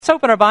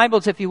open our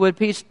Bibles, if you would,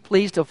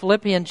 please, to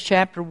Philippians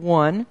chapter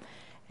 1.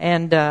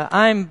 And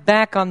I'm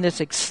back on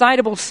this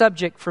excitable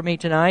subject for me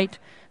tonight,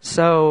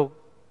 so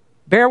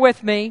bear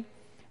with me.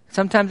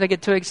 Sometimes I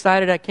get too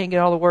excited, I can't get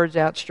all the words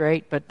out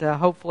straight, but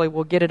hopefully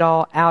we'll get it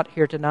all out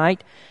here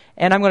tonight.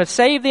 And I'm going to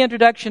save the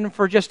introduction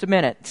for just a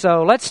minute.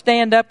 So let's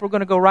stand up. We're going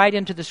to go right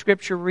into the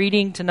scripture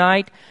reading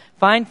tonight.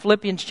 Find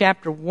Philippians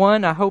chapter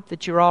 1. I hope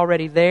that you're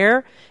already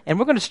there. And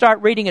we're going to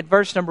start reading at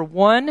verse number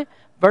 1.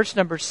 Verse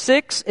number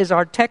 6 is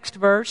our text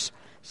verse.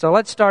 So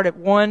let's start at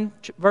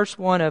verse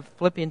 1 of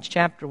Philippians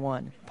chapter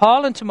 1.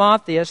 Paul and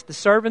Timotheus, the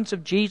servants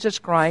of Jesus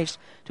Christ,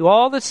 to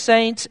all the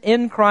saints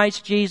in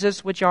Christ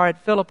Jesus which are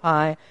at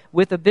Philippi,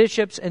 with the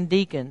bishops and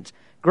deacons,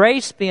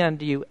 grace be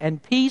unto you,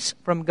 and peace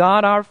from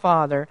God our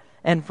Father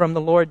and from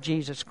the Lord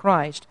Jesus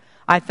Christ.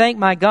 I thank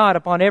my God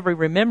upon every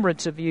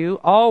remembrance of you,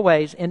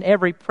 always in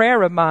every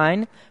prayer of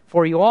mine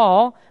for you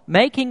all,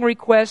 making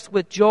request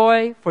with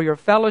joy for your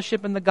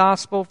fellowship in the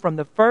gospel from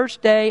the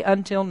first day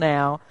until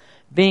now,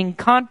 being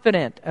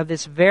confident of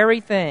this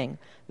very thing,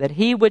 that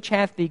he which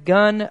hath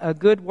begun a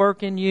good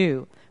work in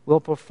you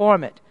will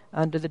perform it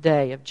unto the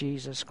day of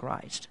Jesus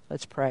Christ.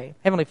 Let's pray.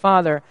 Heavenly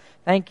Father,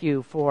 thank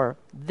you for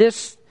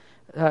this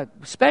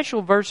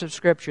special verse of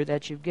Scripture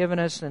that you've given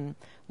us. And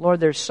Lord,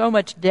 there's so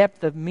much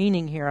depth of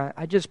meaning here.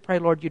 I just pray,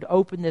 Lord, you'd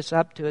open this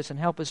up to us and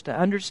help us to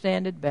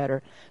understand it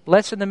better.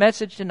 Bless in the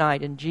message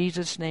tonight. In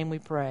Jesus' name we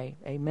pray.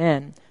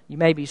 Amen. You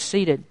may be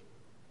seated.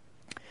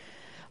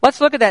 Let's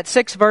look at that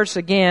 6th verse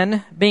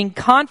again. Being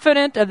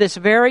confident of this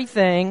very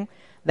thing,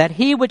 that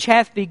he which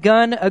hath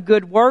begun a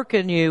good work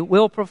in you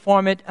will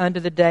perform it unto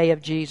the day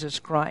of Jesus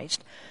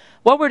Christ.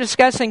 What we're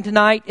discussing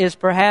tonight is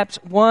perhaps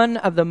one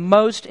of the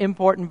most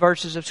important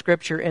verses of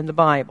Scripture in the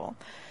Bible.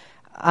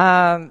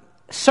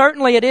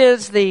 Certainly it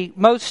is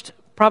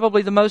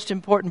probably the most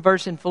important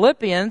verse in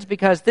Philippians,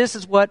 because this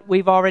is what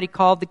we've already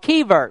called the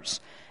key verse.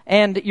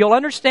 And you'll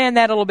understand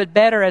that a little bit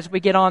better as we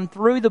get on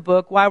through the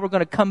book, why we're going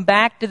to come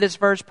back to this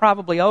verse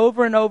probably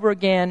over and over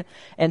again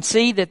and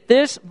see that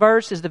this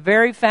verse is the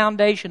very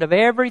foundation of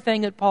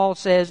everything that Paul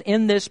says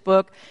in this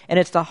book, and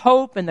it's the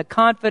hope and the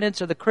confidence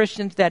of the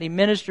Christians that he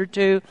ministered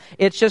to.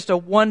 It's just a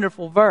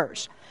wonderful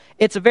verse.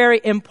 It's a very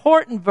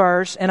important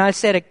verse, and I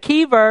said a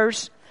key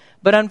verse,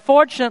 but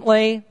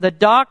unfortunately, the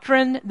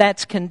doctrine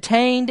that's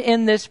contained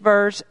in this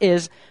verse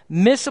is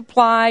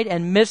misapplied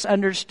and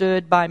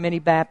misunderstood by many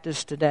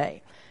Baptists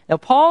today. Now,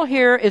 Paul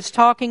here is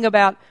talking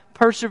about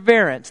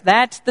perseverance.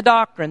 That's the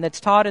doctrine that's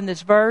taught in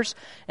this verse.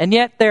 And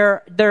yet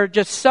there are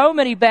just so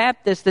many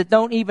Baptists that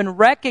don't even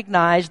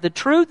recognize the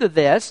truth of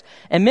this.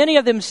 And many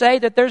of them say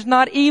that there's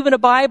not even a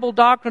Bible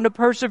doctrine of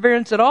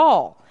perseverance at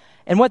all.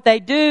 And what they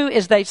do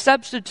is they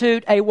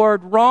substitute a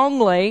word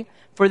wrongly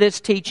for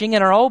this teaching,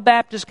 and our old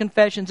Baptist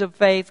confessions of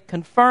faith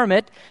confirm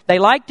it. They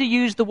like to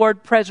use the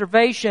word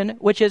preservation,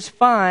 which is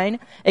fine,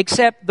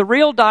 except the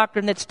real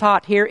doctrine that's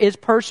taught here is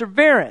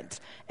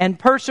perseverance. And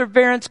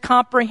perseverance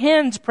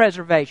comprehends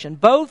preservation.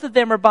 Both of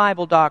them are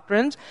Bible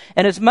doctrines.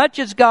 And as much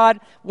as God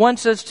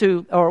wants us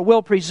to, or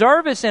will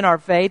preserve us in our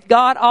faith,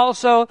 God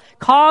also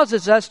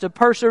causes us to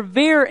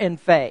persevere in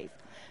faith.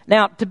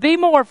 Now, to be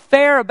more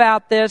fair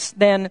about this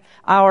than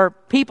our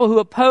people who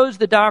oppose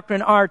the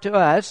doctrine are to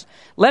us,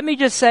 let me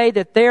just say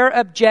that their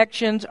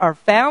objections are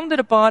founded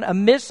upon a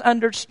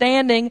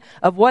misunderstanding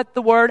of what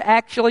the word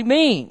actually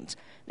means.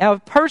 Now,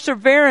 if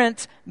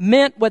perseverance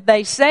meant what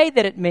they say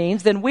that it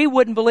means, then we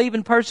wouldn't believe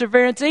in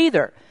perseverance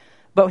either.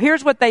 But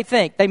here's what they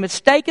think. They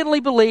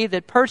mistakenly believe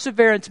that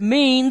perseverance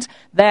means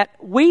that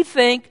we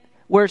think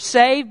we're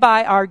saved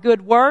by our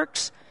good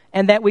works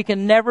and that we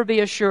can never be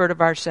assured of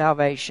our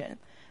salvation.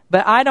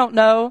 But I don't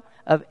know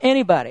of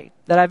anybody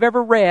that I've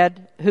ever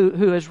read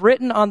who has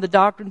written on the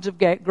doctrines of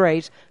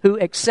grace who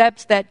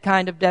accepts that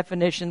kind of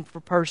definition for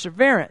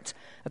perseverance.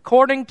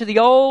 According to the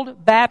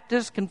old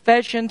Baptist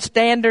confession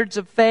standards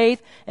of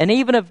faith, and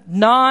even of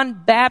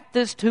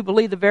non-Baptists who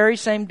believe the very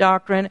same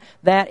doctrine,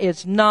 that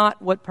is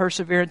not what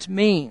perseverance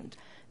means.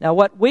 Now,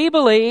 what we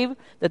believe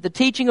that the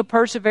teaching of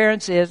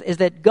perseverance is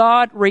that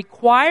God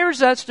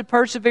requires us to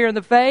persevere in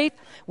the faith.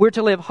 We're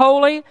to live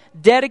holy,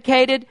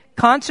 dedicated,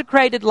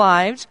 consecrated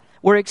lives.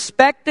 We're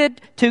expected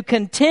to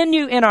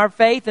continue in our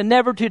faith and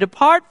never to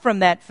depart from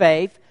that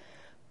faith.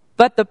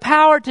 But the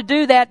power to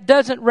do that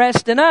doesn't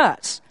rest in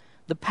us.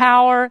 The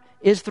power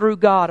is through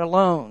God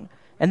alone.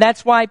 And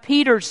that's why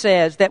Peter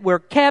says that we're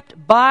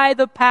kept by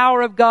the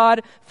power of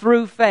God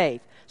through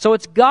faith. So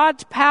it's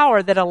God's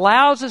power that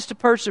allows us to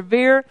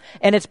persevere,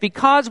 and it's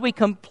because we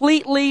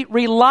completely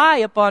rely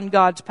upon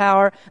God's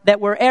power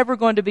that we're ever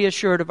going to be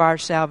assured of our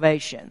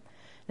salvation.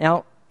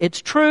 Now,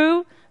 it's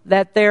true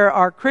that there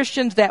are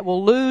Christians that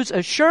will lose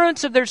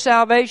assurance of their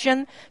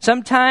salvation.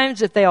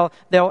 Sometimes if they'll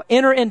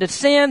enter into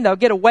sin, they'll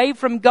get away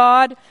from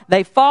God.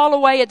 They fall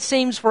away, it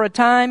seems, for a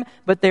time,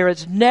 but there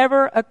is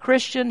never a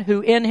Christian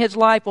who in his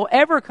life will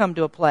ever come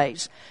to a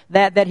place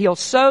that he'll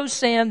so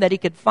sin that he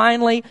could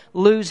finally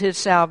lose his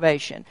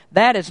salvation.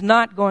 That is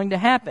not going to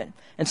happen.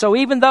 And so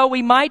even though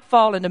we might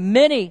fall into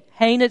many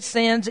heinous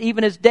sins,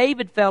 even as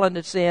David fell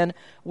into sin,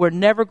 we're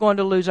never going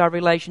to lose our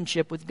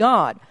relationship with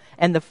God.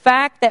 And the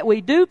fact that we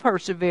do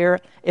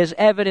persevere is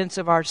evidence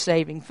of our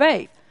saving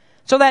faith.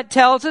 So that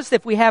tells us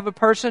if we have a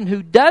person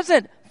who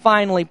doesn't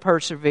finally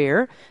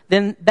persevere,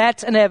 then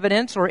that's an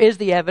evidence, or is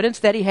the evidence,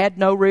 that he had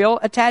no real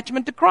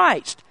attachment to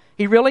Christ.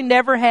 He really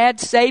never had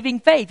saving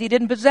faith. He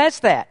didn't possess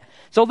that.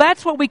 So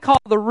that's what we call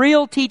the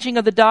real teaching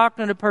of the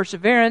doctrine of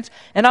perseverance.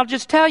 And I'll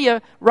just tell you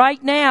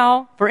right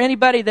now, for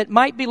anybody that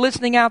might be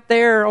listening out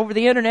there over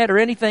the internet or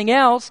anything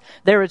else,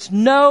 there is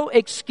no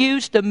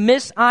excuse to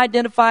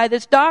misidentify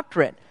this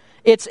doctrine.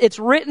 It's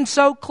written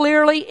so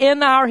clearly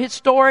in our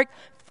historic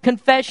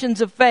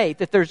confessions of faith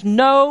that there's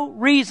no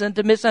reason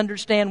to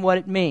misunderstand what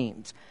it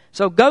means.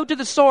 So go to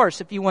the source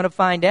if you want to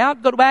find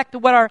out. Go back to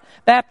what our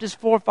Baptist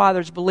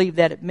forefathers believed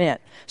that it meant.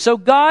 So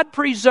God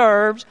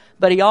preserves,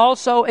 but He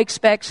also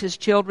expects His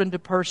children to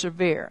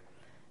persevere.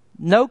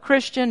 No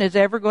Christian is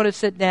ever going to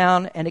sit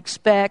down and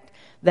expect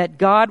that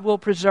God will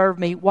preserve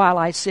me while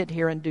I sit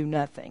here and do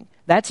nothing.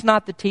 That's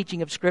not the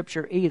teaching of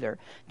Scripture either.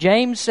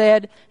 James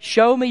said,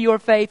 "Show me your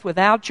faith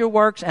without your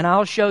works, and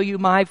I'll show you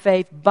my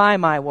faith by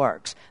my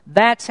works."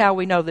 That's how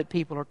we know that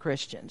people are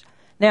Christians.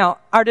 Now,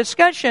 our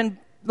discussion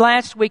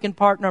last week in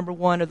part number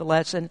 1 of the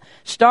lesson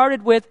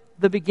started with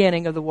the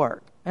beginning of the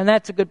work. And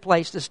that's a good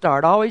place to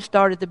start. Always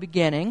start at the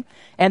beginning.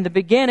 And the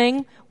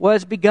beginning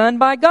was begun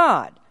by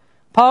God.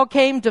 Paul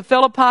came to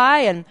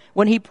Philippi, and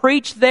when he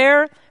preached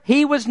there,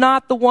 he was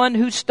not the one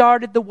who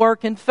started the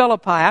work in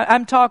Philippi.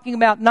 I'm talking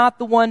about not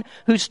the one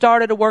who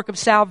started a work of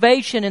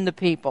salvation in the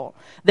people.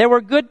 There were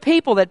good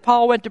people that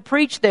Paul went to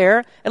preach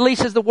there, at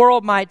least as the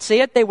world might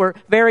see it. They were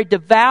very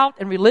devout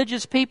and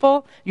religious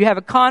people. You have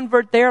a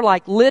convert there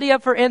like Lydia,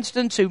 for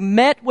instance, who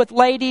met with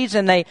ladies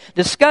and they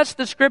discussed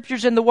the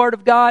Scriptures and the Word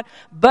of God,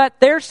 but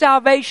their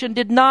salvation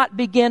did not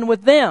begin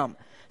with them.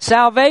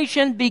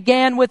 Salvation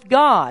began with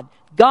God.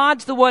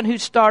 God's the one who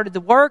started the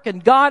work,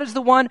 and God is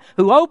the one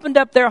who opened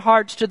up their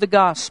hearts to the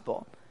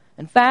gospel.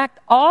 In fact,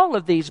 all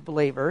of these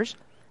believers,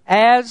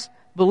 as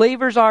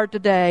believers are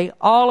today,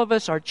 all of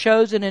us are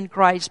chosen in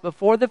Christ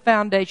before the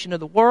foundation of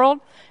the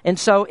world. And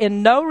so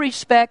in no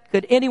respect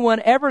could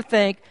anyone ever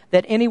think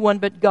that anyone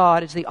but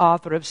God is the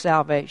author of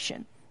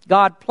salvation.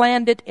 God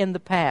planned it in the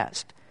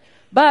past.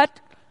 But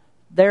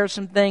there are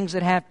some things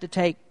that have to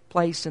take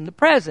place in the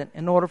present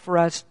in order for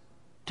us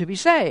to be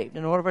saved,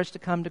 in order for us to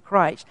come to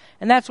Christ.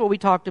 And that's what we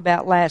talked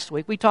about last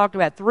week. We talked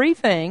about 3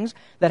 things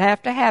that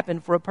have to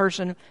happen for a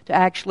person to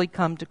actually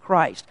come to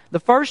Christ. The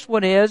first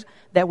one is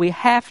that we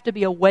have to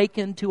be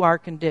awakened to our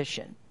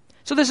condition.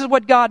 So this is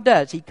what God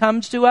does. He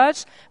comes to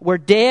us. We're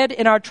dead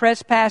in our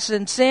trespasses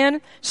and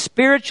sin,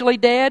 spiritually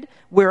dead.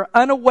 We're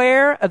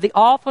unaware of the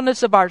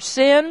awfulness of our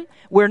sin.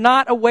 We're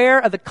not aware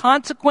of the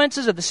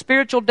consequences of the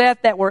spiritual death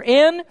that we're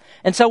in.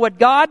 And so what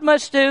God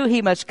must do,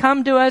 He must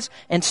come to us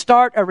and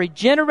start a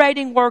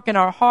regenerating work in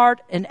our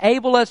heart,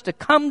 enable us to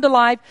come to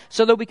life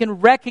so that we can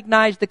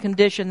recognize the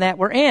condition that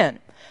we're in.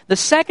 The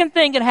second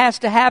thing that has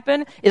to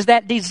happen is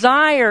that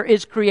desire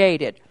is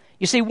created.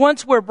 You see,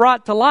 once we're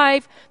brought to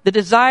life, the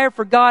desire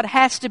for God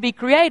has to be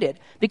created.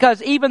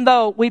 Because even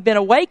though we've been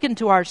awakened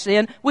to our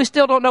sin, we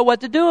still don't know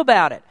what to do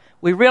about it.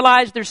 We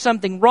realize there's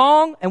something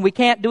wrong and we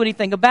can't do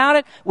anything about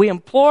it. We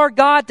implore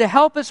God to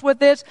help us with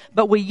this,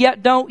 but we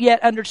don't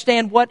yet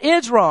understand what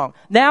is wrong.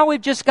 Now we've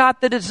just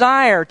got the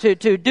desire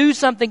to do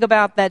something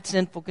about that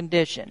sinful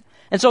condition.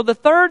 And so the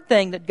third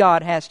thing that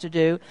God has to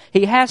do,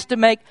 He has to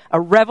make a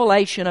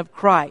revelation of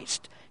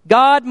Christ.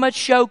 God must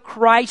show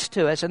Christ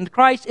to us, and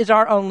Christ is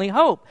our only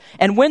hope.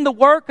 And when the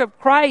work of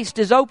Christ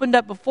is opened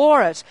up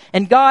before us,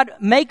 and God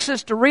makes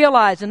us to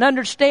realize and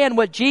understand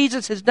what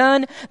Jesus has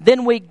done,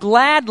 then we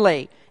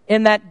gladly,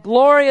 in that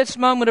glorious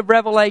moment of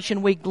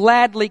revelation, we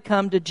gladly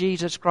come to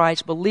Jesus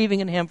Christ,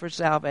 believing in Him for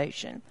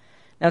salvation.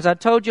 Now, as I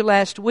told you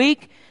last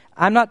week,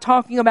 I'm not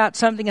talking about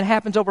something that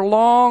happens over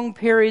long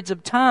periods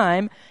of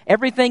time.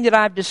 Everything that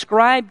I've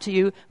described to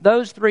you,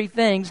 those 3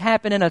 things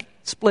happen in a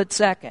split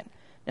second.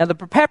 Now, the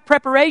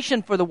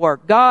preparation for the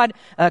work, God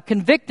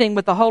convicting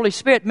with the Holy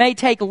Spirit, may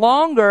take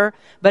longer,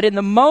 but in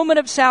the moment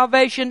of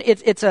salvation,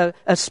 it's a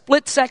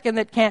split second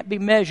that can't be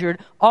measured.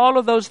 All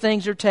of those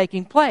things are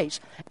taking place.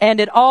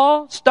 And it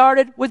all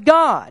started with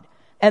God.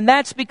 And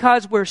that's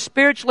because we're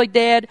spiritually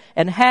dead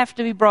and have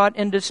to be brought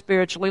into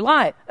spiritual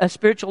life.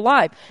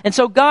 And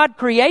so God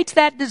creates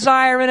that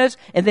desire in us,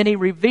 and then He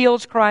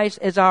reveals Christ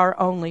as our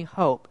only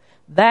hope.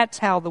 That's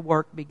how the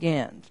work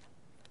begins.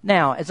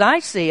 Now, as I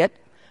see it,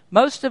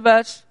 most of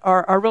us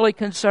are really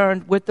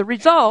concerned with the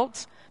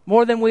results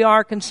more than we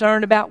are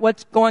concerned about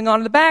what's going on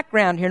in the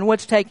background here and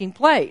what's taking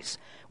place.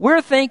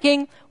 We're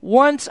thinking,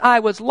 once I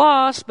was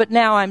lost, but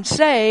now I'm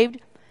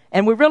saved,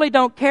 and we really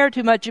don't care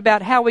too much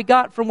about how we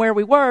got from where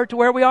we were to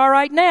where we are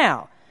right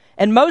now.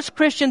 And most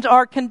Christians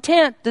are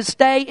content to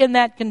stay in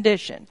that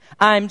condition.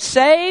 I'm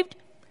saved,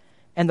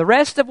 and the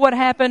rest of what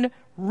happened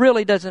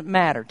really doesn't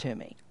matter to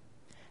me.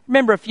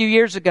 Remember a few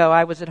years ago,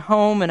 I was at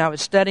home and I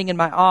was studying in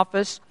my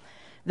office.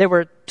 There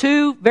were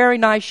two very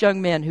nice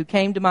young men who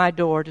came to my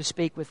door to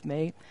speak with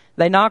me.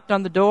 They knocked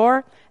on the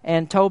door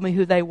and told me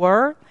who they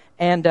were.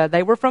 And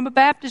they were from a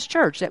Baptist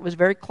church that was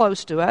very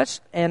close to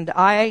us. And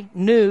I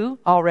knew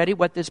already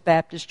what this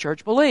Baptist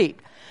church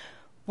believed.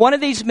 One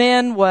of these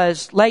men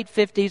was late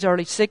 50s,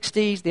 early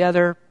 60s. The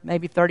other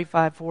maybe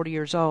 35, 40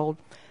 years old.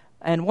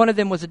 And one of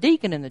them was a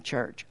deacon in the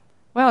church.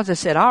 Well, as I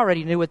said, I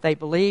already knew what they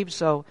believed.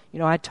 So,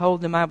 I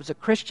told them I was a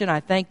Christian.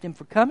 I thanked them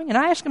for coming. And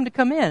I asked them to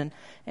come in.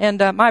 And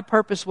my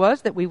purpose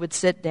was that we would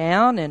sit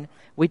down and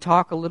we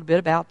talk a little bit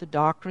about the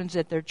doctrines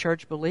that their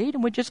church believed,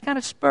 and we just kind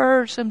of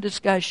spur some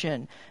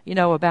discussion,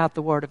 about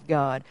the Word of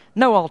God.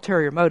 No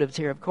ulterior motives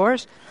here, of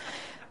course.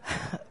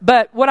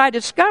 But what I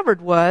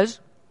discovered was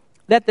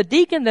that the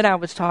deacon that I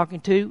was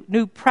talking to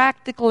knew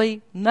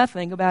practically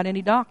nothing about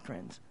any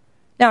doctrines.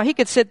 Now, he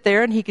could sit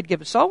there and he could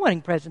give a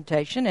soul-winning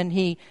presentation, and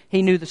he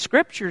knew the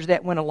scriptures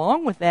that went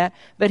along with that,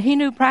 but he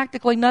knew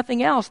practically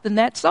nothing else than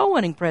that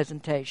soul-winning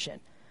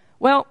presentation.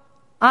 Well,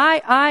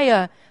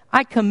 I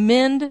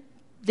commend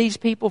these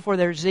people for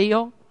their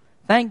zeal.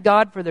 Thank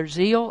God for their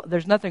zeal.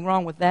 There's nothing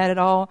wrong with that at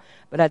all.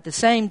 But at the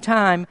same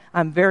time,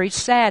 I'm very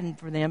saddened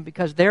for them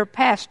because their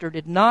pastor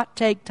did not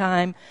take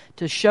time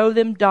to show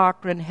them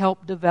doctrine,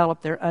 help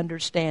develop their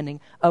understanding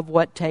of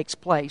what takes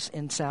place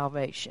in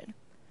salvation.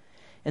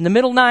 In the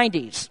middle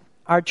 90s,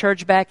 our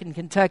church back in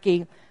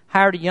Kentucky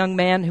hired a young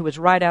man who was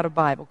right out of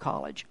Bible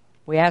college.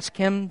 We asked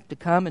him to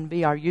come and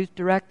be our youth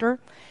director.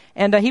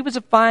 And he was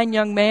a fine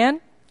young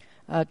man.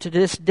 To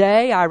this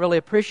day, I really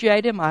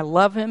appreciate him. I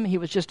love him. He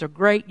was just a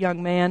great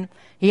young man.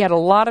 He had a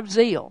lot of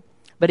zeal,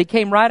 but he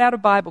came right out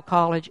of Bible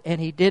college,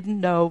 and he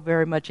didn't know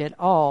very much at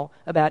all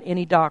about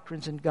any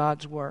doctrines in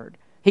God's Word.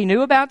 He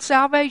knew about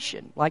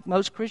salvation, like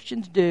most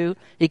Christians do.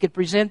 He could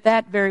present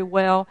that very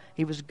well.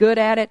 He was good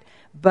at it,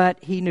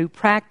 but he knew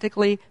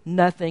practically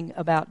nothing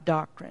about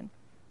doctrine.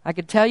 I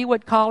could tell you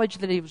what college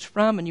that he was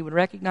from, and you would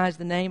recognize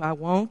the name. I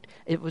won't.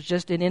 It was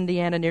just in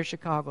Indiana near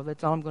Chicago.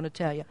 That's all I'm going to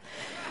tell you.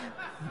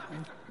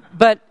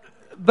 But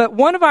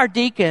one of our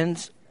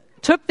deacons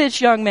took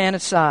this young man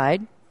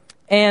aside,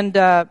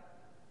 and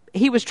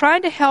he was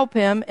trying to help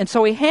him, and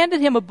so he handed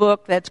him a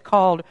book that's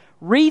called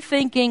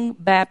Rethinking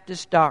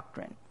Baptist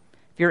Doctrine.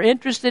 If you're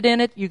interested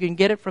in it, you can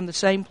get it from the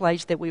same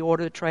place that we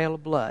order the Trail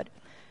of Blood.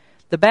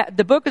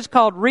 The book is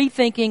called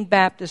Rethinking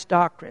Baptist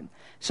Doctrine.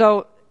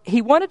 So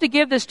he wanted to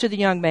give this to the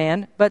young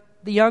man, but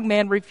the young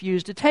man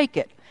refused to take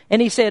it.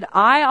 And he said,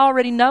 I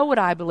already know what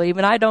I believe,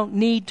 and I don't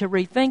need to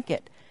rethink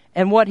it.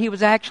 And what he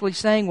was actually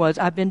saying was,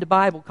 I've been to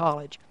Bible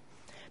college.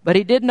 But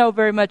he didn't know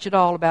very much at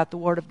all about the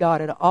Word of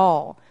God at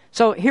all.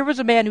 So here was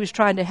a man who was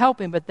trying to help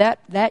him, but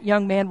that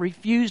young man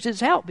refused his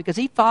help because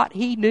he thought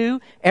he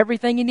knew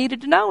everything he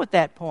needed to know at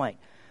that point.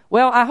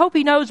 Well, I hope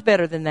he knows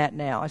better than that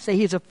now. I say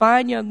he's a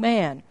fine young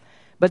man.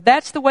 But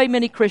that's the way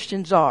many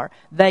Christians are.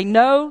 They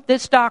know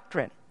this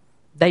doctrine.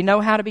 They know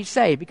how to be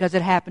saved because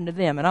it happened to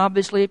them. And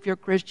obviously, if you're a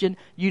Christian,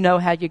 you know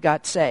how you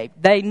got saved.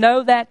 They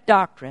know that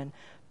doctrine,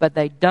 but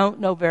they don't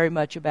know very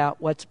much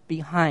about what's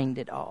behind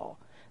it all.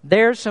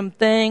 There's some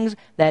things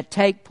that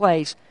take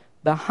place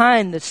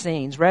behind the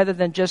scenes rather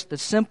than just the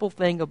simple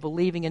thing of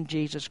believing in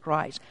Jesus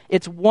Christ.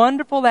 It's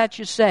wonderful that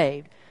you're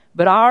saved,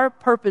 but our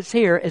purpose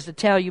here is to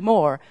tell you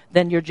more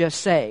than you're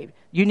just saved.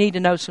 You need to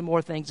know some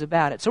more things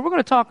about it. So we're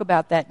going to talk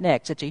about that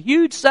next. It's a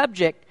huge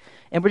subject,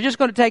 and we're just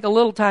going to take a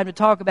little time to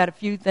talk about a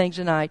few things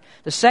tonight.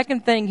 The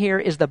second thing here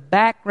is the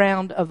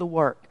background of the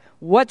work.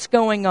 What's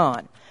going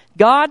on?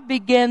 God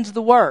begins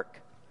the work.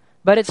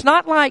 But it's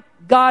not like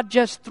God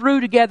just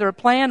threw together a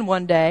plan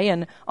one day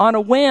and on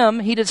a whim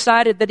he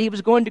decided that he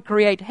was going to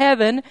create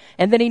heaven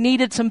and then he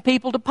needed some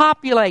people to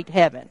populate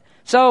heaven.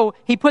 So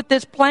he put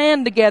this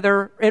plan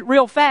together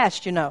real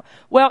fast,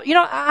 Well,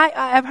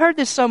 I've heard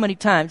this so many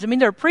times. I mean,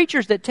 there are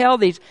preachers that tell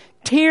these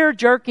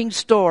tear-jerking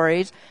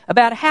stories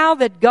about how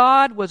that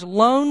God was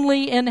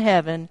lonely in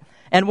heaven.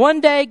 And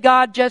one day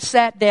God just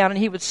sat down and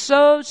he was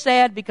so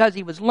sad because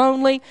he was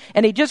lonely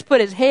and he just put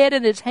his head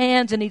in his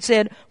hands and he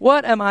said,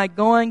 what am I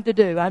going to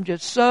do? I'm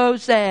just so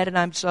sad and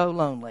I'm so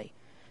lonely.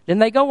 Then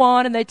they go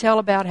on and they tell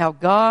about how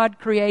God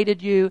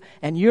created you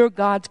and you're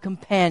God's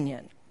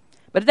companion.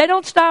 But they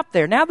don't stop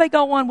there. Now they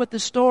go on with the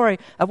story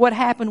of what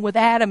happened with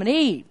Adam and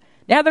Eve.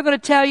 Now they're going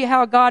to tell you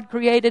how God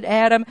created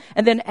Adam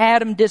and then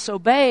Adam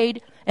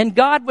disobeyed. And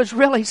God was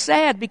really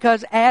sad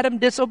because Adam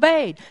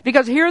disobeyed.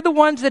 Because here are the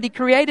ones that he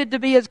created to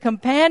be his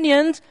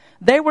companions.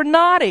 They were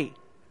naughty.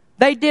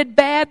 They did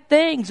bad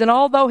things. And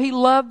although he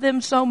loved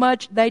them so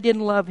much, they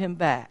didn't love him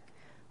back.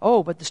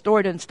 Oh, but the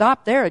story doesn't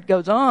stop there. It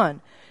goes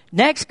on.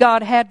 Next,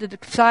 God had to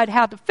decide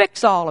how to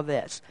fix all of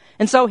this.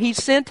 And so he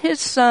sent his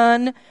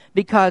son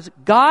because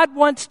God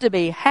wants to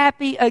be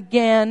happy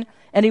again.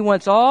 And he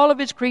wants all of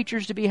his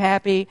creatures to be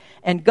happy.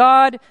 And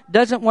God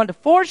doesn't want to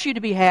force you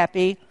to be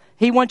happy.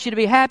 He wants you to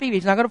be happy, but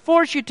he's not going to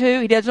force you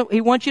to. He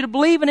wants you to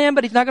believe in him,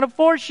 but he's not going to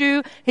force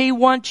you. He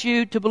wants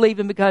you to believe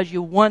him because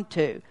you want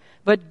to.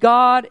 But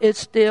God is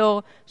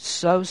still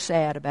so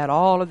sad about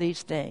all of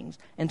these things.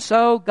 And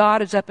so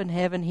God is up in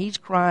heaven, He's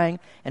crying,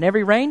 and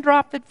every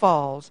raindrop that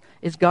falls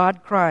is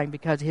God crying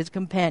because His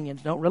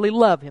companions don't really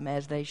love Him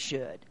as they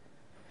should.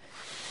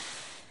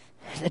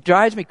 It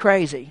drives me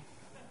crazy.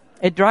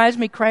 It drives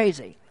me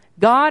crazy.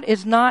 God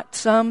is not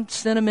some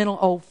sentimental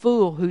old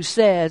fool who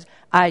says,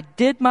 I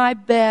did my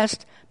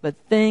best, but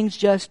things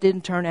just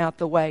didn't turn out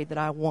the way that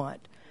I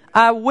want.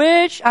 I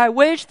wish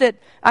that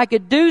I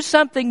could do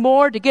something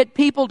more to get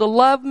people to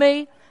love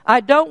me.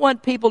 I don't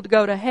want people to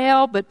go to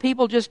hell, but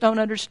people just don't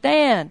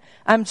understand.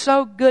 I'm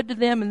so good to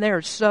them and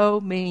they're so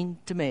mean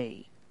to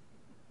me.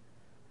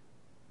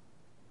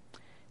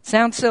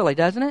 Sounds silly,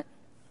 doesn't it?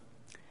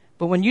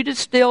 But when you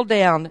distill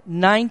down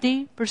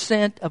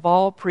 90% of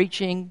all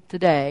preaching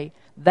today,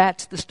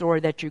 that's the story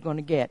that you're going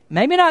to get.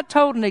 Maybe not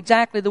told in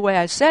exactly the way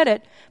I said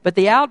it, but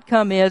the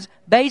outcome is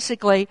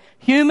basically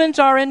humans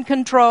are in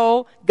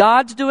control,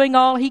 God's doing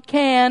all He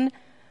can,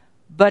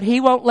 but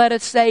He won't let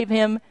us save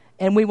Him,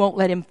 and we won't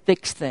let Him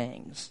fix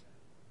things.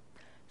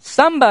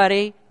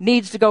 Somebody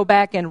needs to go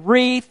back and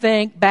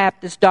rethink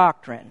Baptist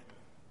doctrine,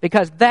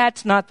 because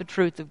that's not the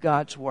truth of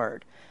God's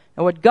Word.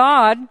 And what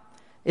God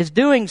is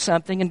doing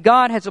something, and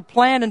God has a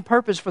plan and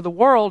purpose for the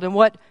world, and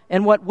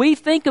what we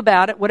think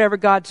about it, whatever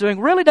God's doing,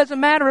 really doesn't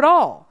matter at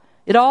all.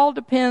 It all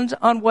depends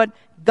on what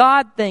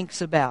God thinks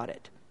about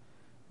it.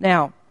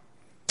 Now,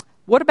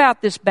 what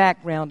about this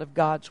background of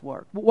God's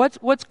work?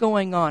 What's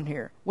going on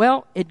here?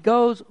 Well, it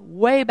goes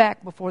way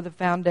back before the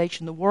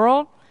foundation of the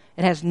world.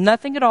 It has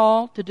nothing at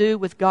all to do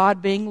with God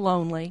being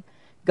lonely.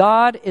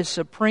 God is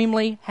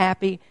supremely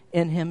happy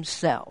in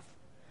Himself.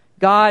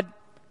 God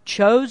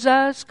chose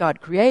us.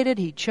 God created.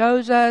 He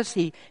chose us.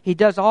 He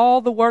does all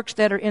the works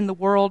that are in the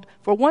world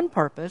for one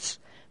purpose,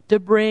 to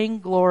bring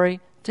glory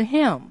to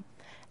Him.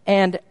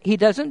 And He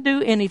doesn't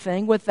do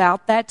anything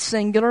without that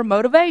singular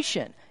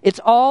motivation. It's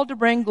all to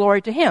bring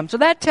glory to Him. So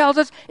that tells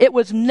us it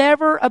was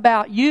never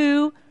about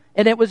you,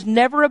 and it was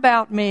never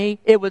about me.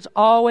 It was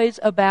always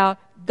about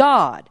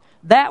God.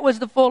 That was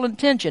the full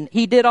intention.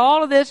 He did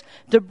all of this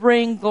to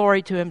bring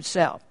glory to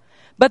Himself.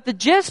 But the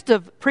gist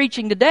of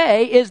preaching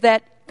today is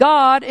that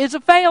God is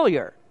a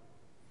failure.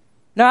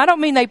 Now, I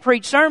don't mean they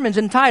preach sermons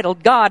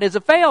entitled, God is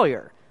a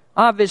failure.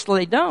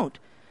 Obviously, they don't.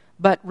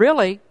 But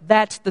really,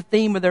 that's the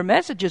theme of their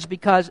messages,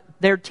 because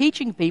they're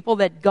teaching people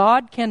that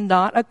God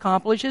cannot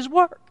accomplish His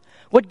work.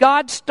 What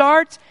God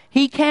starts,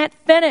 He can't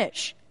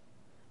finish.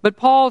 But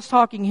Paul's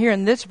talking here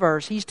in this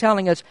verse. He's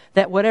telling us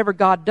that whatever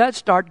God does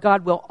start,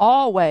 God will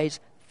always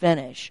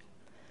finish.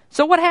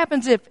 So what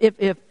happens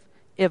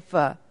if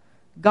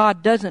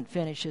God doesn't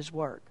finish His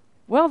work?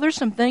 Well, there's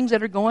some things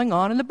that are going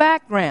on in the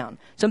background.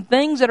 Some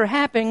things that are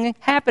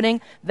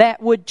happening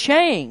that would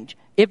change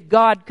if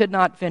God could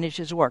not finish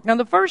His work. Now,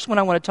 the first one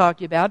I want to talk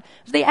to you about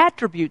is the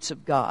attributes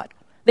of God.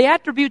 The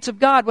attributes of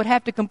God would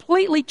have to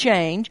completely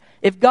change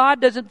if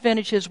God doesn't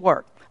finish His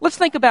work. Let's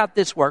think about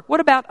this work. What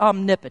about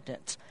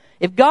omnipotence?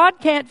 If God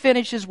can't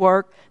finish His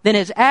work, then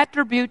His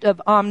attribute of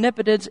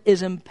omnipotence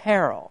is in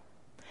peril.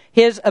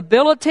 His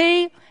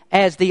ability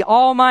as the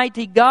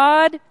Almighty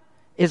God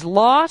is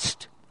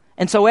lost.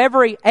 And so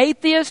every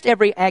atheist,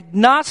 every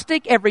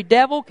agnostic, every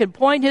devil can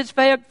point his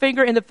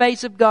finger in the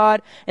face of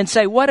God and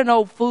say, what an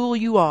old fool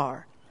you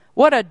are.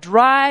 What a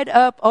dried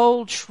up,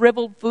 old,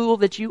 shriveled fool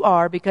that you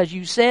are, because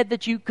you said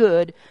that you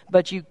could,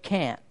 but you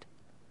can't.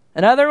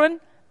 Another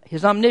one,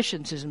 His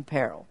omniscience is in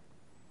peril.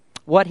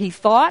 What He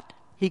thought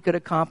He could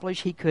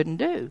accomplish, He couldn't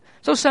do.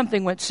 So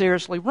something went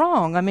seriously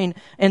wrong. I mean,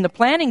 in the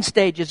planning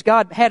stages,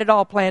 God had it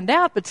all planned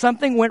out, but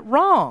something went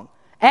wrong.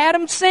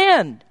 Adam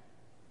sinned.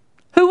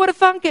 Who would have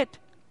thunk it?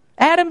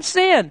 Adam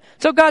sinned.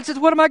 So God says,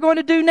 what am I going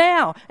to do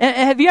now? And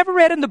have you ever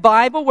read in the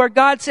Bible where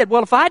God said,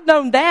 well, if I'd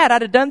known that,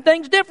 I'd have done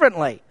things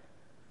differently?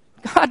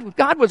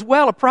 God was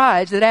well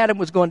apprised that Adam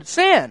was going to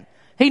sin.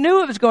 He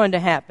knew it was going to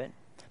happen.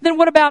 Then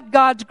what about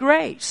God's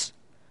grace?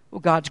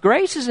 Well, God's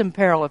grace is in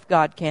peril if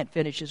God can't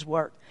finish His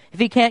work. If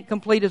He can't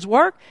complete His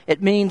work,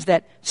 it means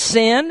that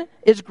sin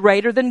is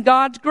greater than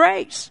God's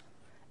grace.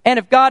 And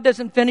if God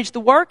doesn't finish the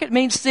work, it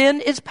means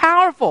sin is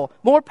powerful,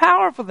 more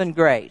powerful than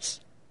grace.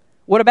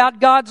 What about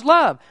God's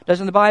love?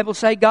 Doesn't the Bible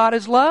say God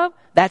is love?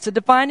 That's a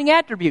defining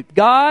attribute.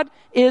 God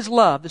is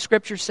love. The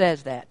Scripture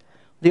says that.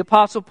 The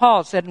Apostle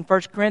Paul said in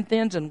 1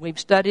 Corinthians, and we've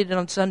studied it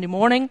on Sunday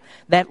morning,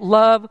 that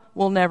love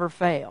will never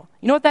fail.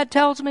 You know what that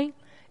tells me?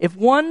 If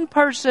one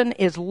person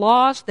is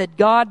lost that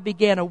God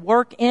began a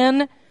work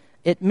in,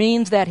 it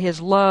means that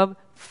His love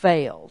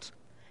fails.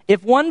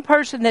 If one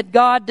person that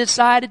God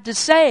decided to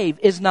save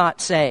is not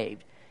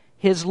saved,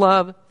 His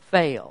love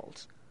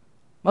fails.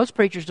 Most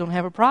preachers don't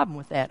have a problem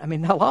with that. I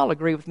mean, they'll all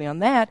agree with me on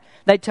that.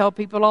 They tell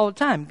people all the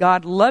time,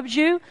 God loves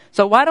you,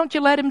 so why don't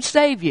you let Him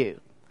save you?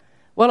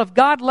 Well, if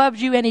God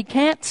loves you and He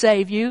can't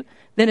save you,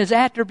 then His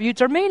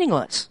attributes are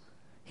meaningless.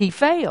 He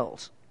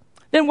fails.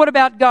 Then what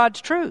about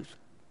God's truth?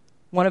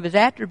 One of His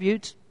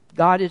attributes,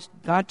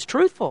 God's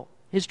truthful,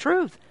 His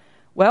truth.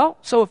 Well,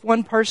 so if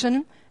one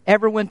person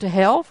ever went to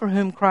hell for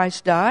whom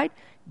Christ died,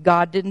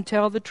 God didn't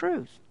tell the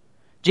truth.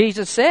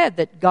 Jesus said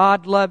that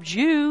God loves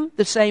you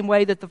the same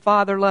way that the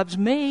Father loves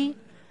me.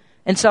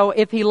 And so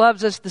if He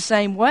loves us the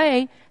same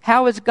way,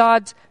 how could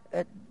God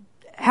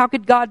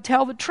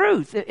tell the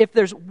truth if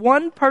there's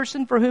one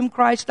person for whom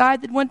Christ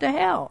died that went to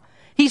hell?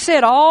 He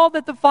said, all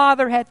that the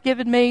Father hath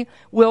given me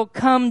will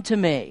come to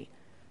me.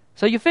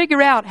 So you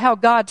figure out how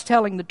God's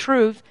telling the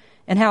truth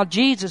and how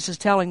Jesus is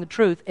telling the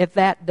truth if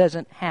that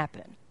doesn't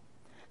happen.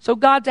 So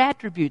God's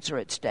attributes are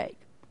at stake.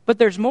 But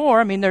there's more.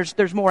 I mean,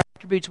 there's more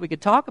attributes we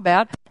could talk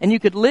about, and you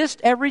could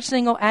list every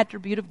single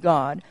attribute of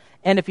God,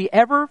 and if He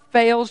ever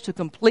fails to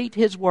complete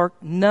His work,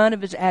 none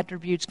of His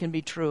attributes can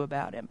be true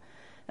about Him.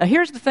 Now,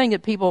 here's the thing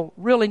that people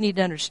really need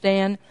to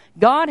understand.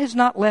 God has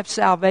not left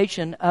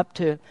salvation up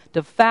to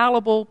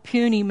fallible,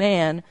 puny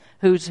man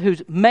who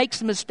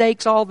makes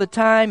mistakes all the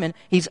time, and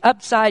he's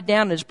upside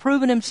down and has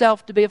proven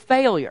himself to be a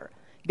failure.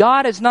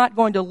 God is not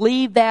going to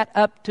leave that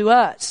up to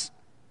us.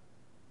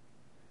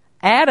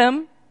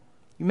 Adam,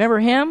 you remember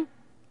him?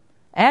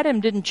 Adam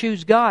didn't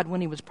choose God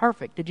when he was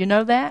perfect. Did you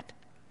know that?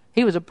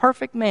 He was a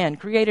perfect man,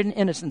 created in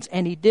innocence,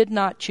 and he did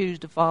not choose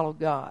to follow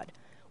God.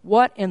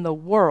 What in the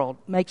world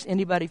makes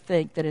anybody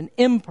think that an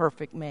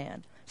imperfect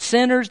man,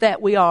 sinners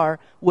that we are,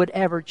 would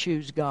ever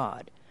choose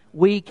God?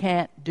 We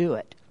can't do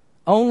it.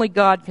 Only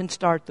God can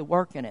start the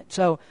work in it.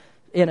 So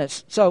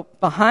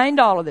behind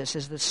all of this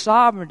is the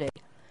sovereignty,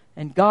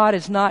 and God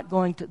is not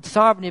going to, the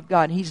sovereignty of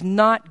God. He's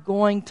not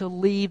going to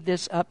leave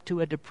this up to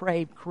a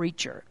depraved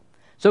creature.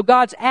 So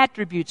God's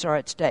attributes are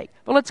at stake.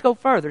 But let's go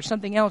further.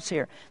 Something else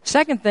here.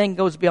 Second thing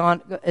goes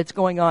beyond, it's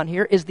going on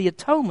here, is the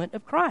atonement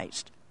of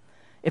Christ.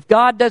 If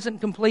God doesn't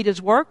complete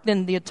His work,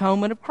 then the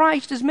atonement of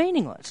Christ is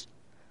meaningless.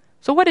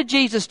 So what did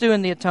Jesus do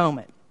in the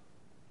atonement?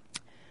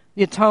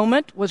 The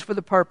atonement was for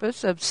the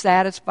purpose of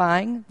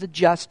satisfying the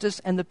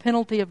justice and the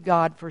penalty of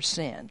God for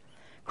sin.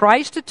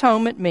 Christ's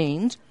atonement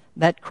means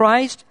that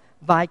Christ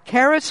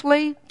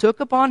vicariously took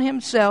upon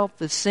Himself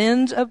the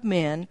sins of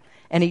men,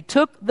 and He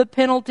took the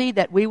penalty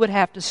that we would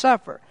have to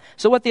suffer.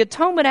 So what the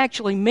atonement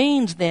actually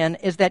means then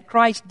is that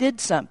Christ did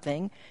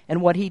something,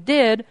 and what He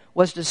did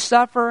was to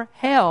suffer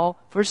hell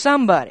for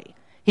somebody.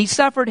 He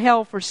suffered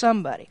hell for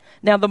somebody.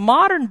 Now the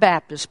modern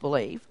Baptists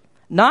believe,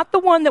 not the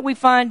one that we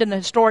find in the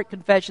historic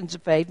confessions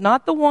of faith,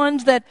 not the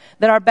ones that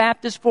our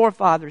Baptist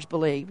forefathers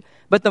believed,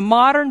 but the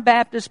modern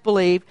Baptists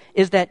believe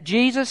is that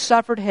Jesus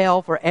suffered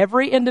hell for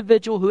every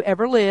individual who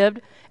ever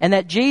lived, and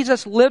that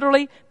Jesus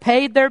literally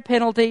paid their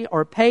penalty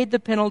or paid the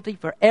penalty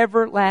for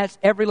every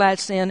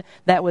last sin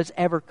that was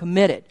ever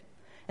committed.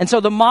 And so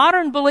the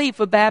modern belief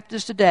of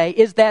Baptists today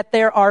is that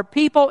there are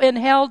people in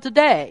hell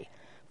today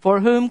for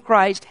whom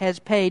Christ has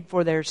paid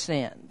for their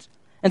sins.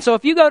 And so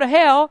if you go to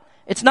hell,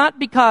 it's not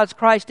because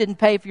Christ didn't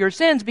pay for your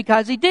sins,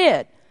 because He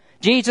did.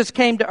 Jesus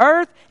came to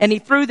earth and He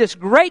threw this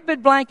great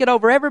big blanket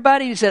over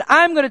everybody. He said,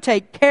 I'm going to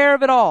take care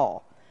of it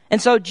all.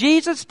 And so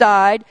Jesus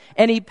died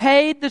and He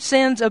paid the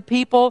sins of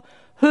people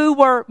who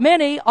were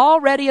many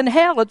already in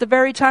hell at the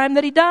very time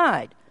that He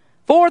died.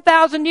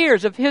 4,000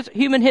 years of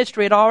human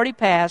history had already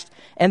passed,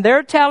 and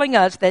they're telling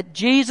us that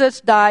Jesus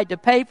died to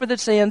pay for the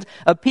sins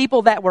of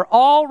people that were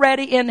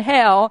already in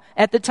hell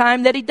at the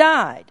time that He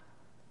died.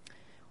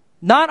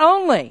 Not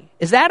only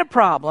is that a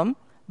problem,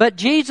 but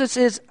Jesus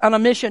is an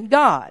omniscient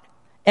God.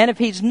 And if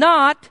He's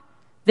not,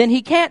 then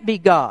He can't be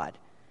God.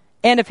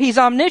 And if He's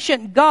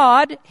omniscient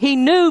God, He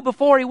knew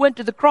before He went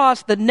to the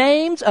cross the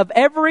names of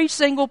every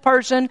single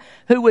person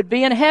who would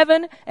be in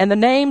heaven, and the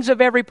names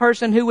of every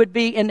person who would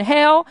be in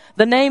hell,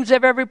 the names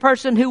of every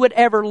person who would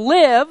ever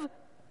live.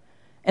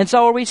 And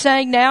so are we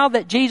saying now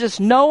that Jesus,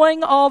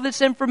 knowing all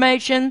this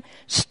information,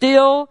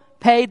 still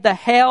paid the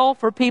hell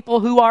for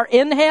people who are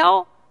in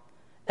hell?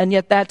 And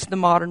yet that's the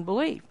modern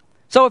belief.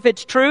 So if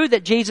it's true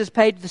that Jesus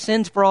paid the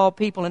sins for all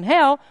people in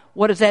hell,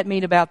 what does that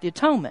mean about the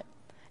atonement?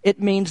 It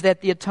means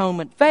that the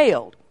atonement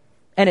failed.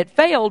 And it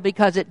failed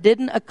because it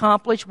didn't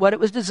accomplish what it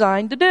was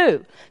designed to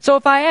do. So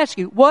if I ask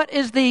you, what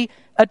is the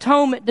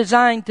atonement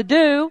designed to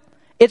do?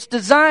 It's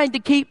designed to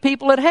keep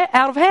people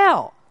out of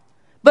hell.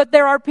 But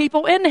there are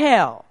people in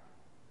hell.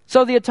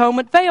 So the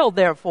atonement failed,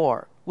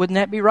 therefore. Wouldn't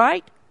that be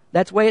right?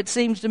 That's the way it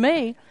seems to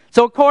me.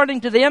 So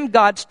according to them,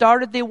 God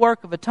started the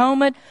work of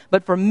atonement,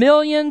 but for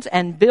millions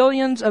and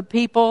billions of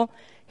people,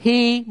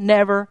 He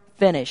never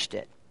finished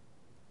it.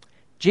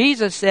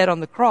 Jesus said on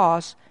the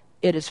cross,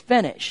 it is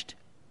finished.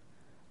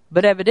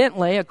 But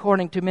evidently,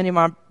 according to many of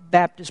my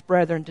Baptist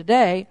brethren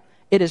today,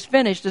 it is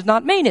finished does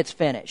not mean it's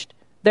finished.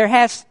 There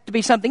has to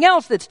be something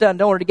else that's done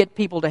in order to get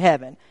people to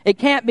heaven. It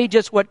can't be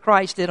just what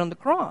Christ did on the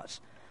cross.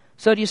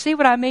 So do you see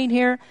what I mean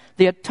here?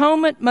 The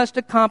atonement must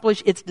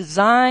accomplish its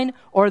design,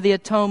 or the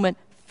atonement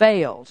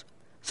fails.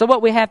 So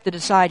what we have to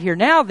decide here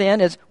now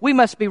then is we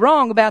must be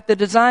wrong about the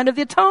design of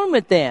the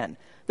atonement then.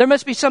 There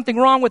must be something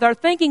wrong with our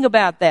thinking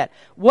about that.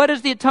 What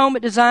is the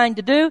atonement designed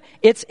to do?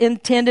 It's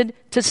intended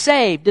to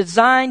save,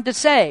 designed to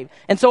save.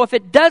 And so if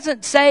it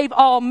doesn't save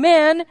all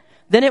men,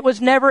 then it was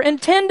never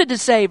intended to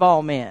save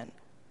all men.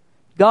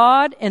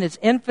 God, in His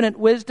infinite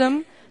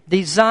wisdom,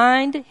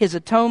 designed His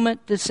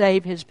atonement to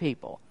save His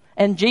people.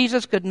 And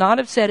Jesus could not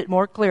have said it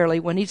more clearly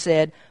when he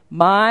said,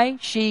 "My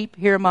sheep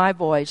hear my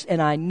voice,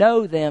 and I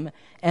know them,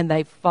 and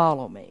they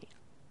follow me."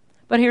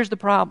 But here's the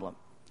problem.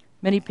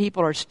 Many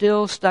people are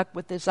still stuck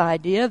with this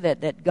idea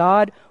that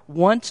God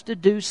wants to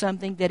do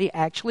something that he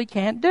actually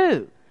can't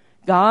do.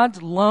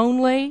 God's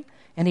lonely,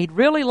 and he'd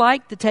really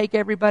like to take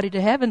everybody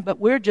to heaven, but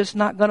we're just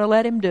not going to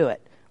let him do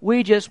it.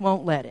 We just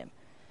won't let him.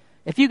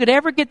 If you could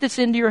ever get this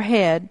into your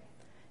head,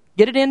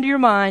 get it into your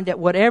mind that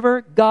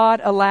whatever God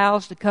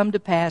allows to come to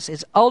pass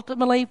is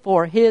ultimately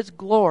for his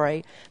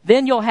glory,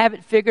 then you'll have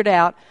it figured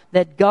out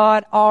that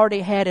God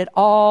already had it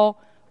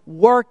all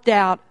worked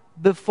out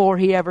before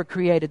he ever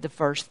created the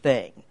first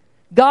thing.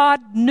 God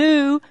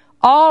knew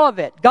all of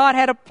it. God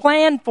had a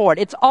plan for it.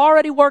 It's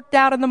already worked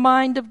out in the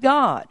mind of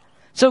God.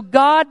 So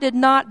God did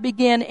not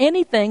begin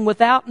anything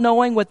without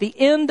knowing what the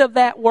end of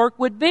that work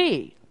would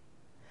be.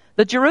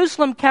 The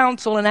Jerusalem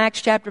Council in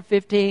Acts chapter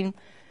 15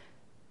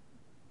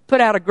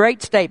 put out a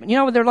great statement. You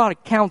know, there are a lot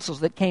of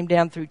councils that came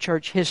down through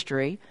church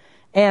history.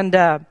 And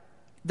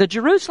the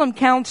Jerusalem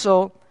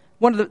Council,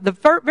 one of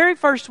the very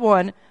first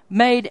one,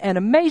 made an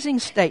amazing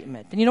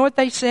statement. And you know what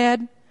they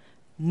said?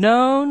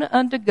 "Known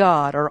unto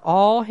God are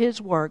all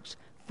his works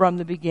from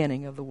the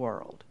beginning of the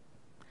world."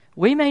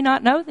 We may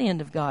not know the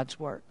end of God's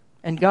work.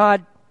 And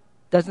God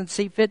doesn't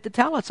see fit to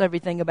tell us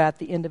everything about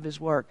the end of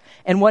his work.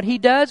 And what he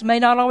does may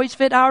not always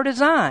fit our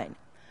design,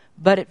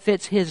 but it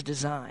fits his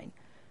design.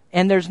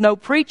 And there's no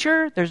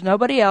preacher, there's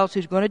nobody else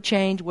who's going to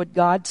change what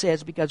God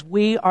says, because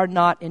we are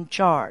not in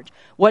charge.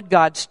 What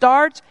God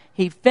starts,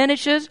 he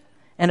finishes.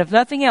 And if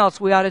nothing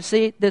else, we ought to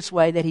see it this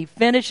way, that he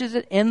finishes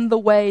it in the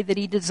way that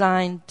he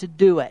designed to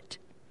do it.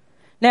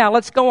 Now,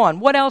 let's go on.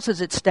 What else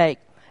is at stake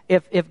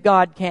if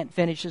God can't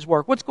finish his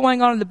work? What's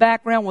going on in the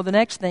background? Well, the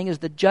next thing is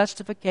the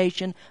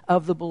justification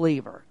of the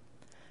believer.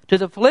 To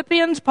the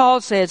Philippians,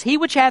 Paul says, "He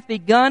which hath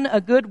begun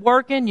a good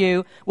work in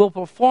you will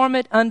perform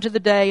it unto the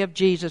day of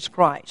Jesus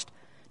Christ."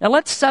 Now,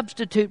 let's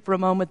substitute for a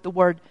moment the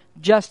word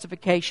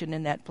justification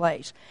in that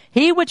place.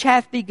 "He which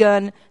hath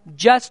begun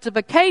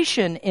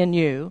justification in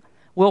you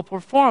will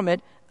perform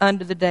it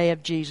unto the day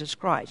of Jesus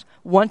Christ."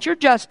 Once you're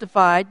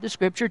justified, the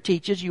Scripture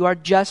teaches you are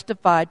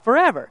justified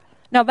forever.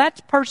 Now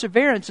that's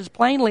perseverance as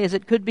plainly as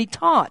it could be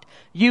taught.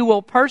 You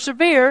will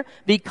persevere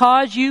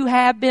because you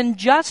have been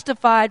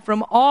justified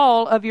from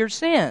all of your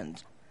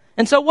sins.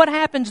 And so what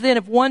happens then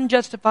if one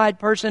justified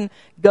person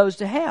goes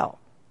to hell?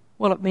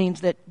 Well, it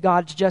means that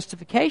God's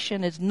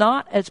justification is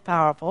not as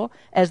powerful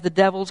as the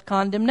devil's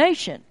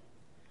condemnation.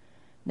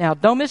 Now,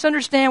 don't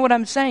misunderstand what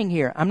I'm saying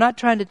here. I'm not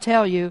trying to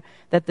tell you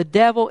that the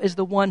devil is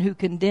the one who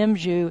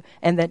condemns you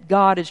and that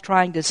God is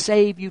trying to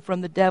save you from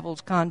the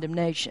devil's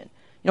condemnation.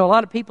 You know, a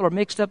lot of people are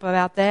mixed up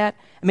about that.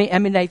 I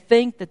mean, they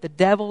think that the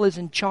devil is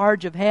in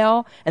charge of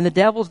hell and the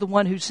devil's the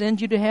one who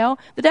sends you to hell.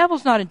 The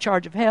devil's not in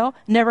charge of hell,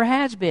 never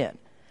has been.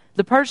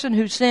 The person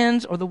who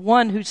sends, or the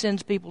one who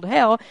sends people to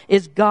hell,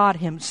 is God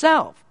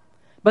himself.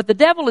 But the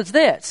devil is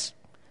this.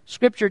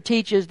 Scripture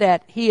teaches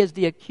that he is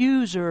the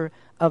accuser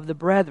of the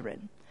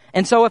brethren.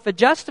 And so if a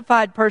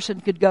justified person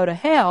could go to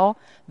hell,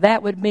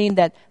 that would mean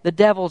that the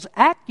devil's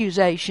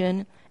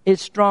accusation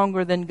is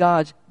stronger than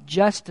God's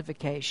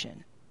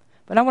justification.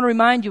 But I want to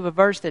remind you of a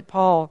verse that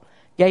Paul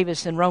gave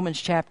us in Romans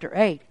chapter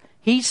 8.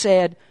 He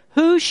said,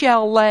 "Who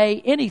shall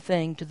lay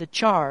anything to the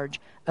charge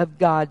of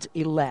God's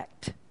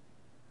elect?"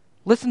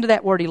 Listen to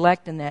that word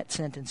elect in that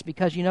sentence,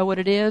 because you know what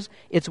it is?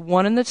 It's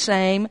one and the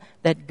same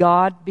that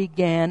God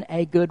began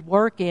a good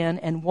work in,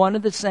 and one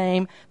and the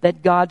same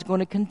that God's going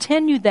to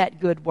continue that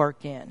good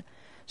work in.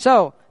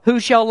 So, who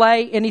shall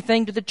lay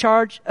anything to the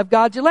charge of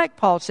God's elect,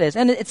 Paul says.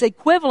 And it's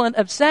equivalent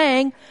of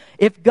saying,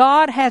 if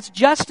God has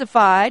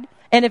justified,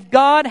 and if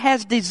God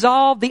has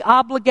dissolved the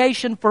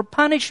obligation for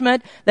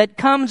punishment that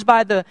comes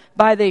by the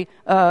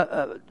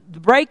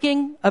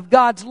breaking of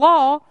God's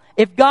law,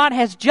 if God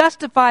has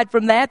justified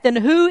from that, then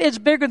who is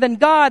bigger than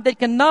God that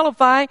can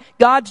nullify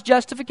God's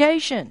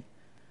justification?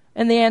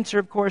 And the answer,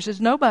 of course,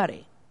 is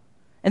nobody.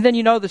 And then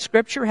you know the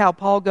Scripture, how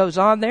Paul goes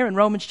on there in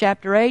Romans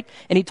chapter 8,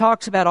 and he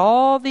talks about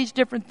all these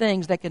different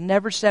things that can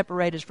never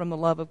separate us from the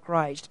love of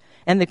Christ.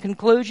 And the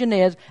conclusion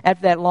is,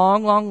 after that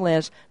long, long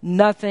list,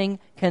 nothing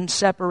can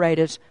separate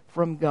us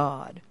from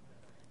God.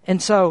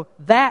 And so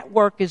that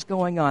work is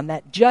going on,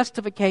 that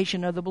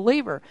justification of the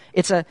believer.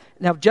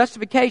 Now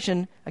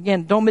justification,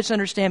 again, don't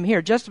misunderstand me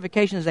here.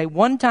 Justification is a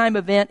one-time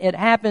event. It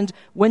happens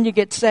when you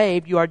get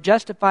saved. You are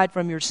justified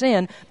from your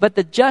sin, but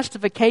the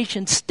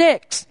justification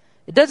sticks.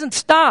 It doesn't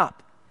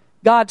stop.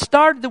 God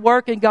started the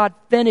work and God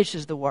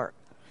finishes the work.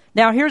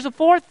 Now here's a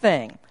fourth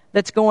thing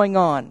that's going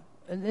on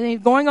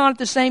at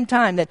the same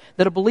time, that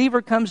a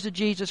believer comes to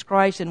Jesus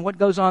Christ and what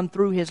goes on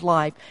through his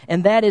life,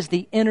 and that is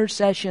the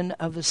intercession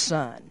of the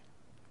Son.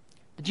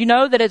 Did you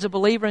know that as a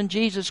believer in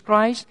Jesus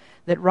Christ,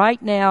 that right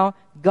now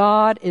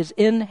God is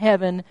in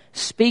heaven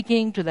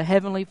speaking to the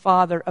Heavenly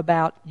Father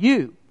about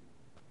you?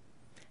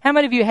 How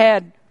many of you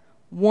had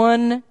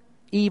one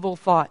evil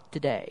thought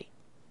today?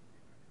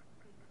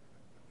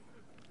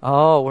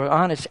 Oh, we're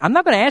honest. I'm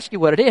not going to ask you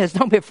what it is.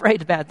 Don't be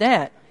afraid about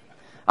that.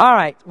 All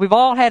right, we've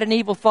all had an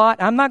evil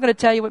thought. I'm not going to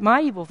tell you what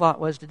my evil thought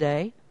was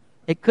today.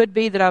 It could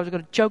be that I was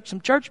going to choke some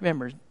church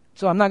members,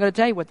 so I'm not going to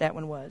tell you what that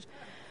one was.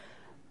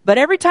 But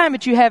every time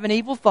that you have an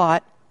evil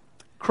thought,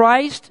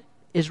 Christ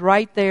is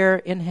right there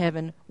in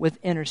heaven with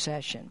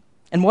intercession.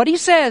 And what he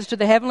says to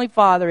the Heavenly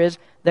Father is,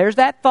 there's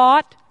that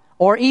thought,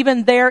 or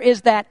even there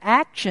is that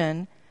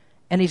action,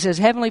 and he says,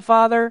 Heavenly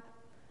Father,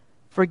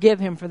 forgive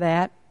him for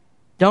that.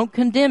 Don't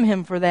condemn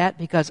him for that,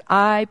 because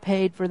I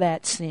paid for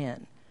that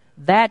sin.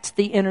 That's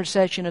the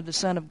intercession of the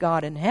Son of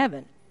God in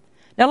heaven.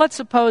 Now let's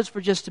suppose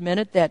for just a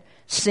minute that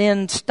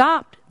sin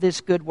stopped this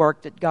good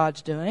work that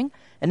God's doing,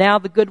 and now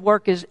the good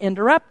work is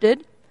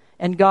interrupted,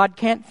 and God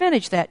can't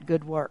finish that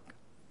good work.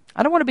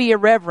 I don't want to be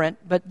irreverent,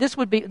 but this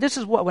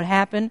is what would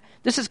happen.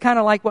 This is kind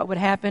of like what would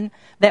happen,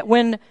 that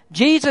when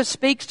Jesus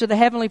speaks to the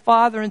Heavenly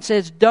Father and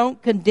says, don't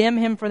condemn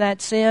him for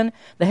that sin,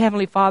 the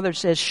Heavenly Father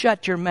says,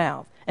 shut your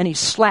mouth, and he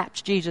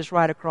slaps Jesus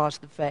right across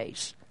the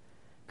face.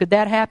 Could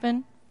that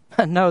happen?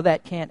 No,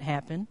 that can't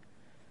happen.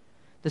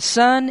 The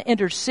Son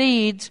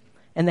intercedes,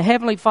 and the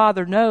Heavenly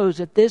Father knows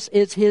that this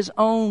is his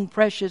own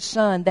precious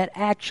Son that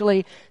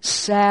actually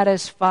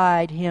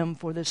satisfied him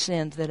for the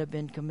sins that have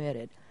been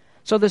committed.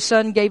 So the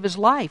Son gave his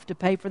life to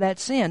pay for that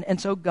sin,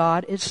 and so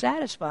God is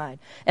satisfied.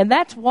 And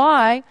that's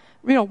why,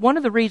 one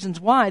of the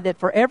reasons why, that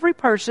for every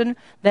person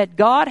that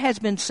God has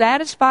been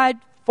satisfied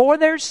for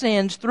their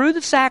sins through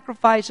the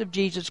sacrifice of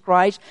Jesus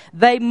Christ,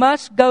 they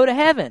must go to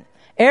heaven.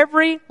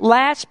 Every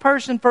last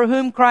person for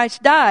whom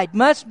Christ died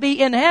must be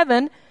in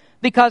heaven,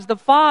 because the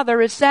Father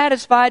is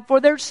satisfied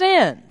for their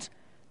sins.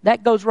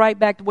 That goes right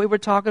back to what we were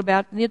talking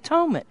about in the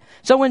atonement.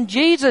 So when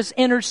Jesus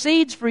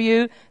intercedes for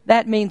you,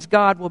 that means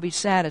God will be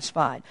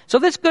satisfied. So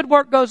this good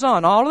work goes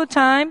on all the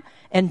time,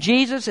 and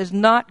Jesus is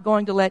not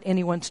going to let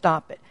anyone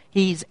stop it.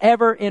 He's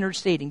ever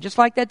interceding, just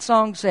like that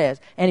song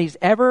says, and he's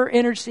ever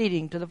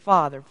interceding to the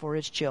Father for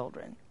his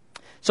children.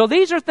 So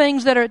these are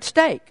things that are at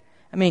stake.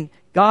 I mean,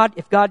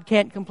 if God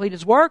can't complete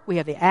his work, we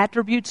have the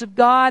attributes of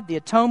God, the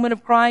atonement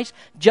of Christ,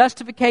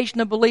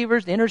 justification of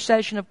believers, the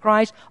intercession of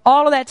Christ.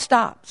 All of that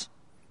stops.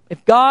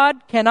 If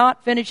God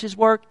cannot finish his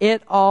work,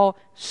 it all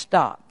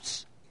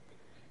stops.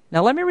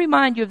 Now let me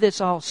remind you of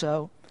this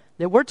also,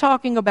 that we're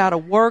talking about a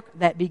work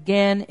that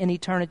began in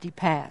eternity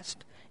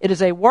past. It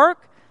is a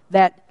work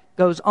that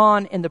goes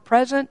on in the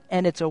present,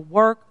 and it's a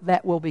work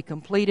that will be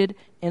completed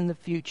in the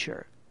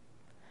future.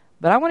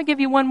 But I want to give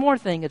you one more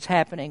thing that's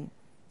happening,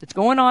 that's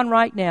going on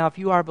right now if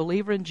you are a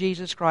believer in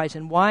Jesus Christ,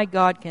 and why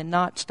God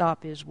cannot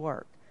stop his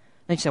work.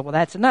 And you say, well,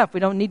 that's enough. We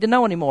don't need to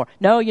know anymore.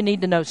 No, you need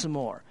to know some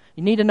more.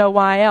 You need to know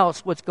why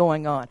else, what's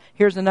going on.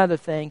 Here's another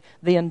thing,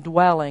 the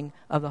indwelling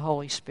of the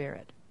Holy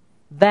Spirit.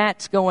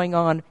 That's going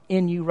on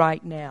in you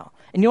right now.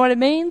 And you know what it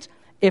means?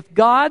 If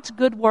God's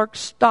good work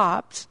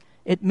stops,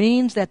 it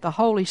means that the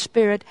Holy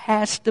Spirit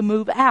has to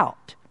move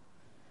out.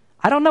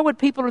 I don't know what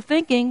people are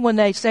thinking when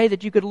they say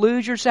that you could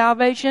lose your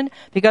salvation,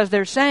 because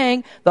they're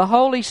saying the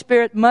Holy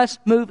Spirit must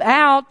move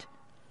out,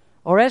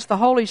 or else the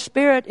Holy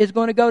Spirit is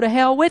going to go to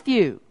hell with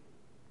you.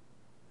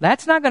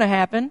 That's not going to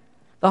happen.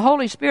 The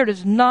Holy Spirit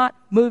is not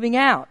moving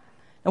out.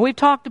 And we've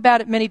talked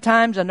about it many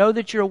times. I know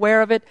that you're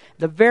aware of it.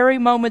 The very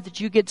moment that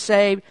you get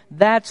saved,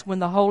 that's when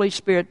the Holy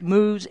Spirit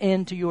moves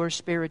into your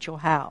spiritual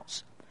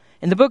house.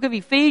 In the book of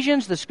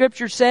Ephesians, the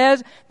Scripture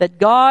says that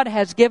God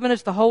has given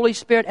us the Holy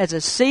Spirit as a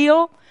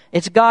seal.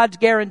 It's God's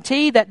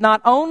guarantee that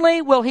not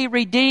only will he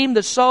redeem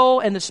the soul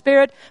and the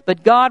spirit,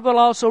 but God will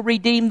also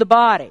redeem the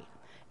body.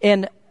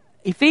 In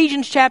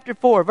Ephesians chapter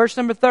 4, verse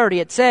number 30,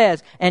 it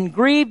says, and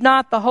grieve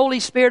not the Holy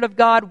Spirit of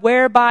God,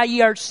 whereby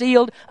ye are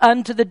sealed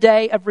unto the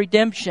day of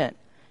redemption.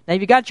 Now, if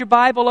you got your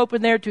Bible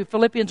open there to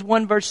Philippians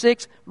 1, verse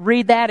 6,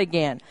 read that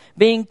again.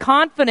 Being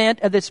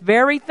confident of this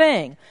very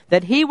thing,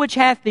 that he which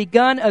hath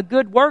begun a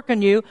good work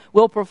in you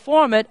will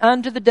perform it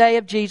unto the day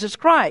of Jesus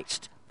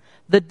Christ.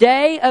 The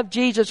day of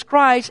Jesus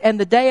Christ and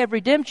the day of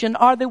redemption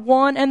are the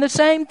one and the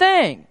same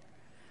thing.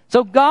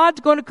 So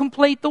God's going to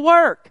complete the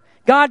work.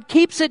 God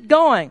keeps it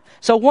going.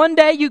 So one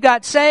day you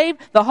got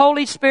saved, the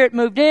Holy Spirit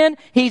moved in.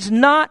 He's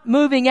not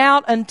moving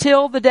out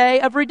until the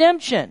day of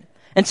redemption.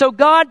 And so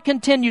God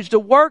continues to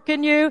work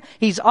in you.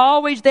 He's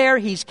always there.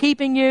 He's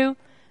keeping you.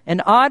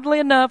 And oddly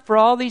enough, for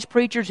all these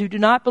preachers who do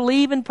not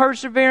believe in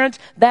perseverance,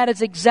 that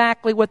is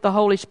exactly what the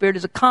Holy Spirit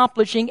is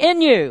accomplishing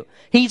in you.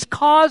 He's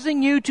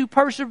causing you to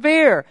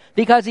persevere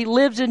because he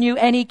lives in you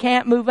and he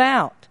can't move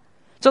out.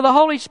 So the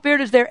Holy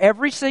Spirit is there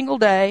every single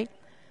day,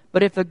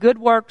 but if the good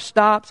work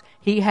stops,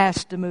 he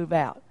has to move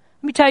out.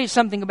 Let me tell you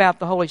something about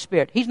the Holy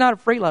Spirit. He's not a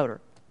freeloader.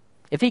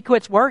 If he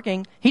quits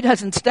working, he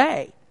doesn't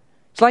stay.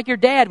 It's like your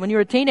dad when you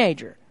were a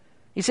teenager.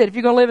 He said, if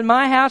you're going to live in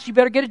my house, you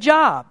better get a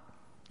job.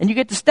 And you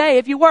get to stay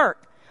if you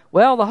work.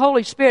 Well, the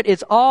Holy Spirit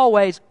is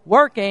always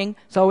working,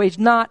 so he's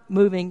not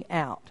moving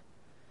out.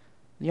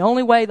 The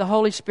only way the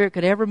Holy Spirit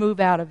could ever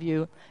move out of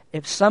you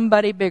if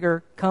somebody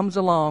bigger comes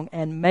along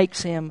and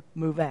makes him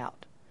move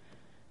out.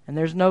 And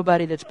there's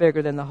nobody that's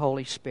bigger than the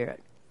Holy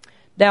Spirit.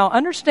 Now,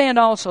 understand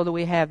also that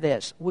we have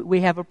this.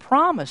 We have a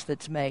promise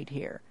that's made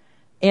here.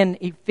 In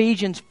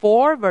Ephesians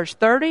 4, verse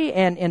 30,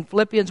 and in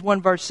Philippians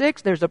 1, verse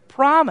 6, there's a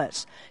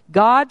promise.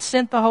 God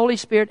sent the Holy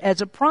Spirit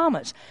as a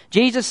promise.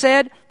 Jesus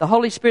said, the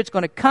Holy Spirit's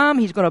going to come.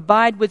 He's going to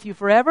abide with you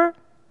forever.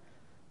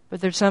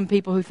 But there's some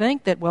people who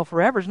think that, well,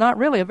 forever is not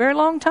really a very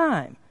long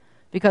time.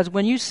 Because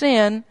when you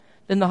sin,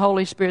 then the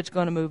Holy Spirit's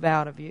going to move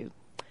out of you.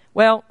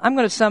 Well, I'm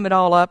going to sum it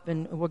all up,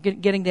 and we're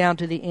getting down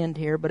to the end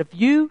here. But if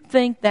you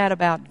think that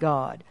about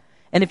God,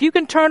 and if you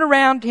can turn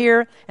around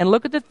here and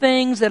look at the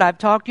things that I've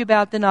talked to you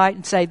about tonight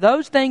and say,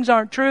 those things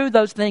aren't true,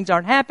 those things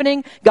aren't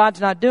happening, God's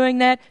not doing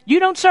that,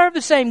 you don't serve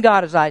the same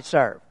God as I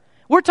serve.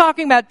 We're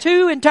talking about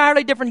two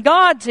entirely different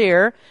gods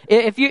here.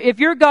 If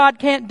your God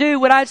can't do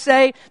what I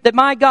say that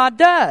my God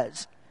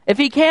does, if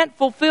He can't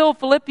fulfill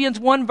Philippians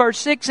 1 verse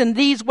 6 in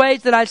these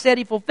ways that I said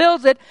He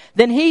fulfills it,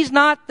 then He's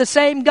not the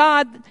same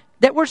God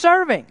that we're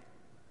serving.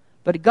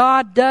 But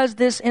God does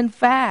this in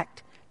fact.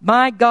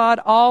 My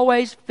God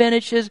always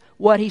finishes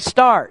what He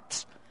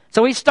starts.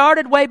 So He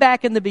started way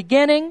back in the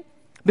beginning,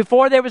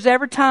 before there was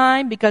ever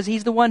time, because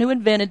He's the one who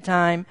invented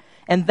time,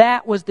 and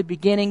that was the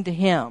beginning to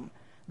Him.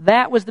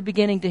 That was the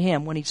beginning to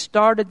Him, when He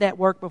started that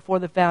work before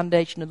the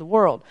foundation of the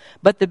world.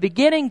 But the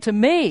beginning to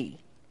me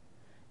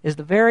is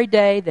the very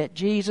day that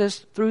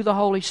Jesus, through the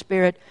Holy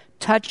Spirit,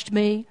 touched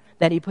me,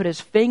 that He put His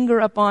finger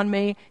upon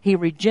me, He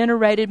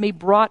regenerated me,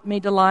 brought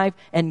me to life,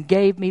 and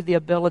gave me the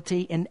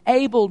ability,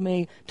 enabled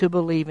me to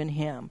believe in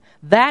Him.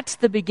 That's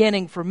the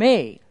beginning for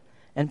me.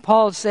 And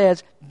Paul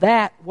says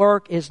that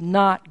work is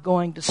not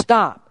going to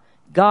stop.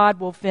 God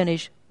will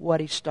finish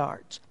what He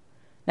starts.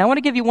 Now I want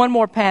to give you one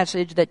more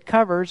passage that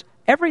covers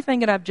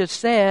everything that I've just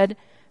said,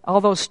 all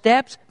those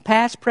steps,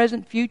 past,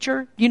 present,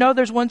 future. You know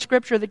there's one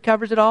scripture that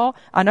covers it all?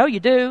 I know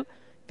you do,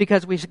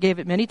 because we gave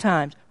it many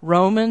times.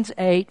 Romans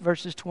 8,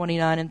 verses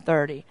 29 and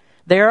 30.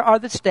 There are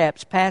the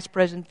steps, past,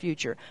 present,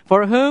 future.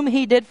 For whom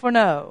He did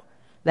foreknow,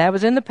 that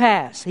was in the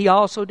past, He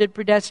also did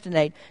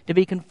predestinate to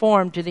be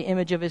conformed to the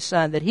image of His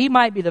Son, that He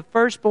might be the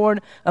firstborn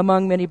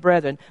among many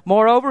brethren.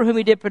 Moreover, whom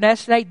He did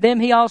predestinate, them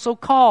He also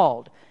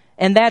called.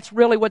 And that's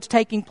really what's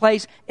taking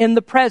place in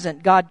the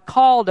present. God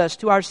called us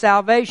to our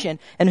salvation.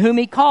 And whom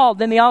He called,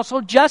 them He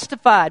also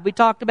justified. We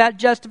talked about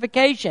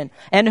justification.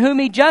 And whom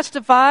He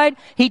justified,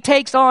 He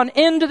takes on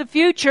into the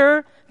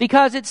future,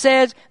 because it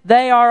says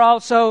they are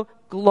also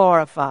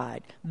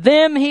glorified.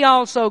 Them He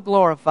also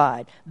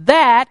glorified.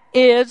 That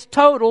is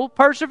total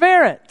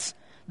perseverance.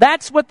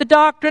 That's what the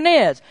doctrine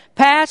is.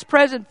 Past,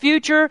 present,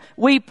 future,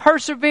 we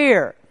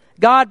persevere.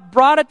 God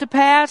brought it to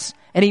pass,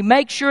 and He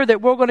makes sure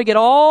that we're going to get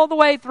all the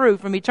way through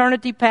from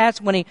eternity past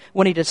when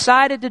He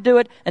decided to do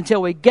it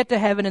until we get to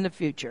heaven in the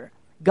future.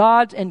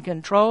 God's in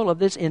control of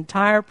this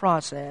entire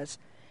process.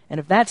 And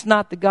if that's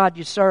not the God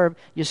you serve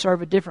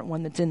a different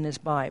one that's in this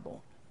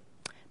Bible.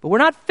 But we're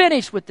not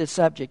finished with this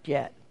subject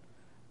yet.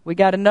 We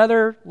got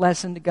another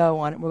lesson to go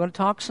on it. We're going to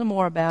talk some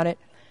more about it.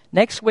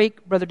 Next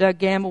week, Brother Doug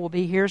Gamble will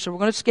be here, so we're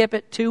going to skip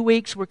it. 2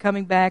 weeks, we're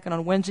coming back, and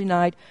on Wednesday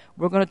night,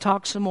 we're going to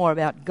talk some more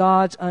about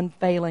God's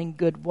unfailing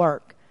good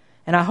work.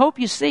 And I hope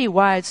you see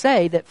why I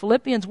say that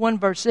Philippians 1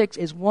 verse 6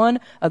 is one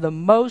of the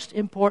most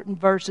important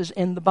verses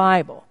in the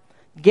Bible.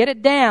 Get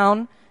it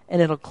down,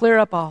 and it'll clear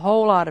up a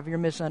whole lot of your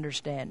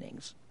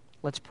misunderstandings.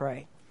 Let's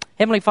pray.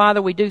 Heavenly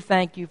Father, we do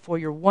thank You for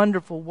Your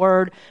wonderful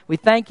word. We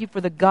thank You for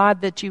the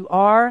God that You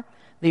are,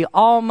 the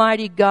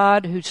Almighty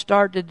God who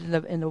started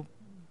in the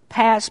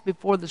past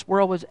before this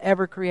world was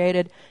ever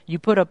created. You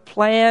put a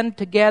plan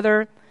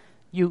together.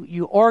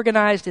 You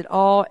organized it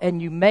all, and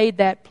You made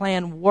that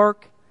plan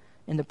work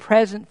in the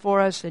present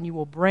for us, and You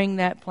will bring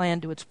that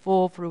plan to its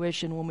full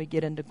fruition when we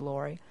get into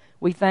glory.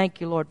 We thank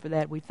You, Lord, for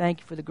that. We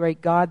thank You for the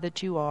great God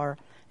that You are.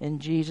 In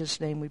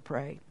Jesus' name we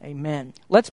pray. Amen. Let's